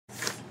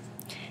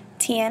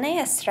¿Tiene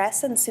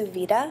estrés en su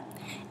vida?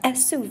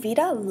 ¿Es su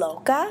vida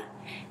loca?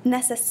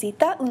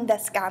 ¿Necesita un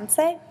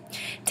descanso?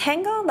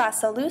 Tengo la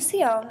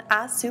solución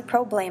a su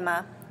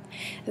problema.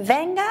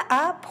 Venga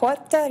a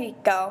Puerto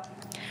Rico.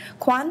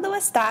 Cuando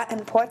está en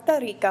Puerto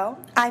Rico,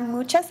 hay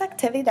muchas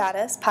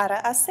actividades para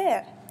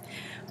hacer.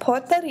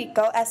 Puerto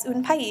Rico es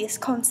un país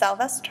con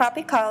selvas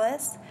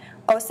tropicales,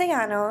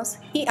 océanos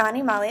y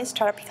animales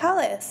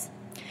tropicales.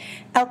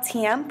 El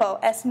tiempo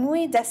es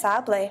muy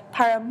deseable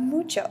para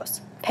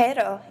muchos,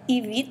 pero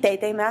evite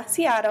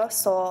demasiado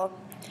sol.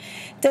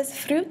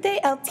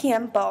 Disfrute el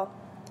tiempo,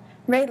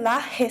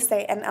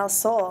 relájese en el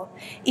sol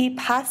y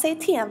pase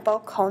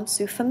tiempo con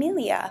su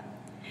familia.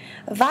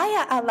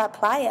 Vaya a la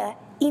playa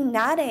y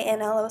nade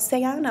en el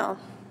océano.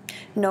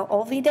 No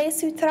olvide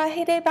su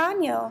traje de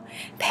baño,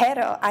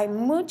 pero hay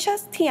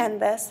muchas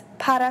tiendas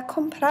para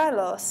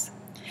comprarlos.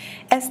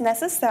 Es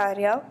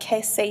necesario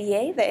que se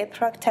lleve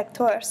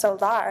protector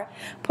solar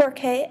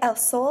porque el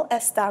sol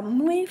está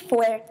muy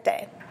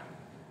fuerte.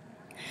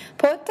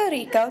 Puerto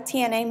Rico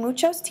tiene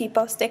muchos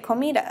tipos de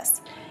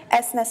comidas.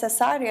 Es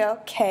necesario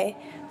que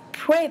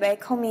pruebe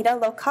comida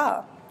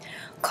local.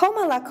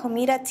 Coma la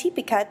comida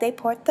típica de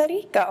Puerto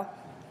Rico.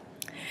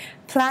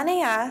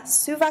 Planea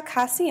su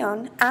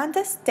vacación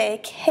antes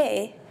de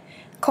que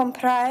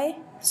compre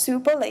su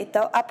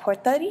boleto a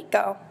Puerto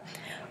Rico.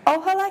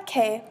 Ojalá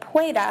que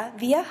pueda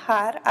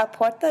viajar a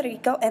Puerto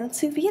Rico en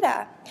su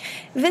vida.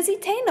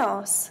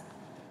 Visítenos.